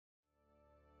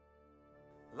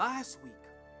Last week,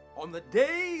 on the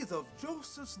days of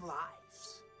Joseph's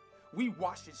lives, we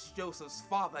watched as Joseph's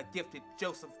father gifted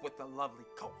Joseph with a lovely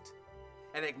coat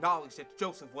and acknowledged that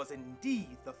Joseph was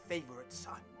indeed the favorite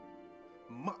son,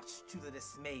 much to the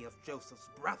dismay of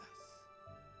Joseph's brothers.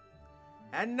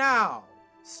 And now,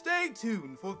 stay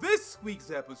tuned for this week's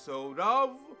episode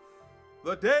of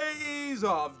The Days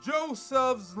of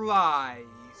Joseph's Lives.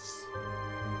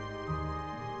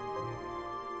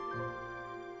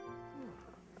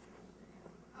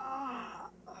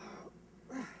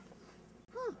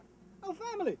 Oh,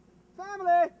 family!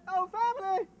 Family! Oh,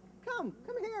 family! Come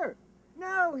here!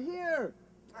 No, here!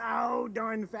 Oh,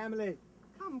 darn family!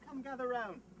 Come gather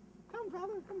around. Come,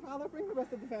 father, bring the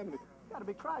rest of the family. Got a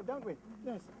big tribe, don't we?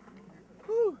 Yes.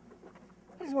 Whew.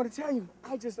 I just want to tell you,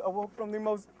 I just awoke from the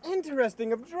most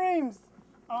interesting of dreams.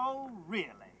 Oh, really?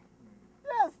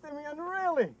 Yes, Simeon,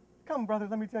 really. Come, brother,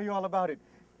 let me tell you all about it.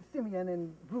 Simeon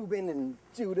and Reuben and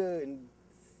Judah and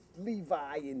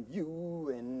Levi and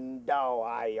you and, oh,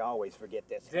 I always forget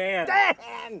this. Dan!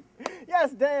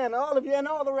 Yes, Dan, all of you and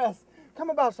all the rest. Come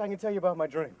about so I can tell you about my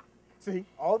dream. See,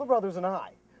 all the brothers and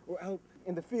I were out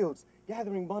in the fields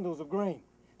gathering bundles of grain.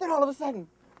 Then all of a sudden,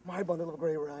 my bundle of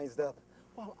grain rised up,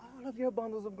 while all of your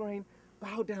bundles of grain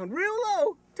bowed down real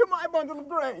low to my bundle of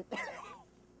grain.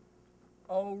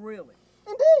 Oh, really?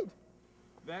 Indeed.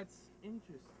 That's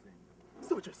interesting.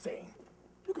 So what you're saying?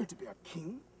 You're going to be our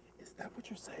king? Is that what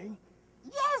you're saying?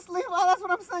 Yes, Levi, that's what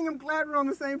I'm saying. I'm glad we're on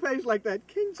the same page like that.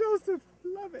 King Joseph,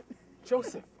 love it.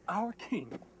 Joseph, our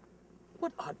king.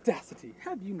 What audacity.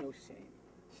 Have you no shame?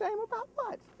 Shame about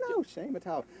what? No shame at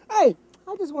all. Hey,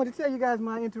 I just wanted to tell you guys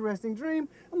my interesting dream.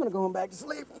 I'm going to go on back to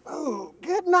sleep. Oh,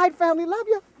 good night, family. Love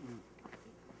you.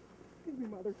 Give me,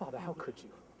 mother. Father, how could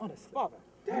you? Honestly. Father.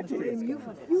 Daddy, you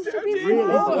should be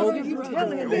really. You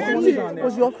telling him Daddy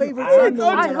was your favorite son.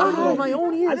 I heard it with my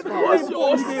own ears. Was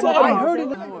your son? I heard it.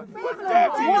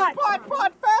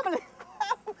 What, family?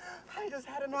 I just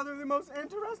had another of the most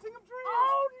interesting of dreams.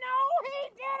 Oh, no, he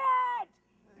didn't!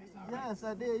 Yes,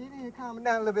 I did. You need to calm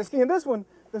down a little bit. See, in this one,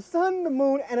 the sun, the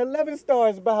moon, and 11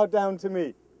 stars bowed down to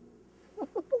me. Wait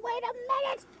a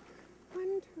minute.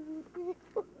 1, 2, 3,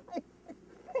 4, 5.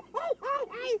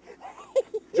 Hey.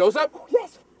 Joseph?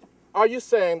 Yes. Are you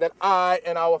saying that I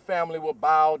and our family will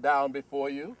bow down before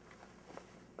you?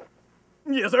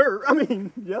 Yes, sir. I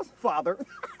mean, yes, father.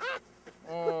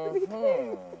 Oh,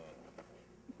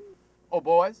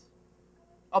 boys,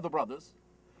 other brothers,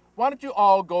 why don't you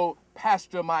all go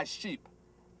pasture my sheep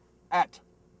at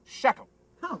Shechem?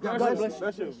 Oh, God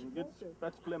bless you.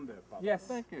 That's Clem there, Father. Yes,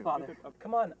 Thank you. Father.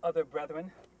 Come on, other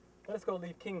brethren. Let us go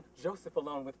leave King Joseph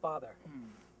alone with Father.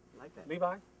 Like that.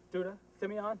 Levi, Judah,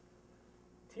 Simeon,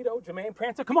 Tito, Jermaine,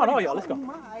 Prancer. Come on, all y'all. Let's go.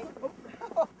 My.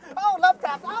 Oh, love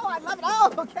taps. Oh, I love it.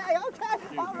 Oh, okay.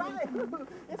 All right.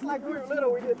 It's like we were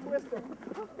little, we did Twister.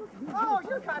 Oh,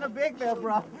 you're kind of big there,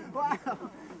 bro. Wow.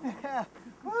 Yeah.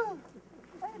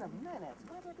 Wait a minute.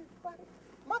 What?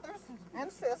 Mothers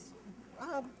and sis.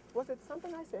 Was it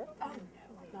something I said? Oh,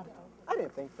 no. I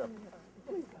didn't think so.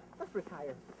 Please, let's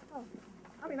retire. Oh.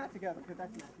 I mean, not together, because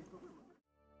that's nasty.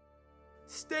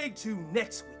 Stay tuned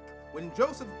next week when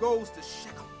Joseph goes to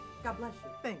Shechem. God bless you.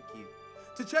 Thank you.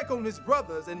 To check on his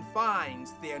brothers and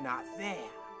finds they're not there.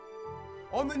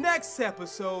 On the next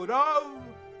episode of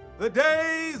The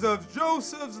Days of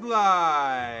Joseph's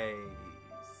Lives.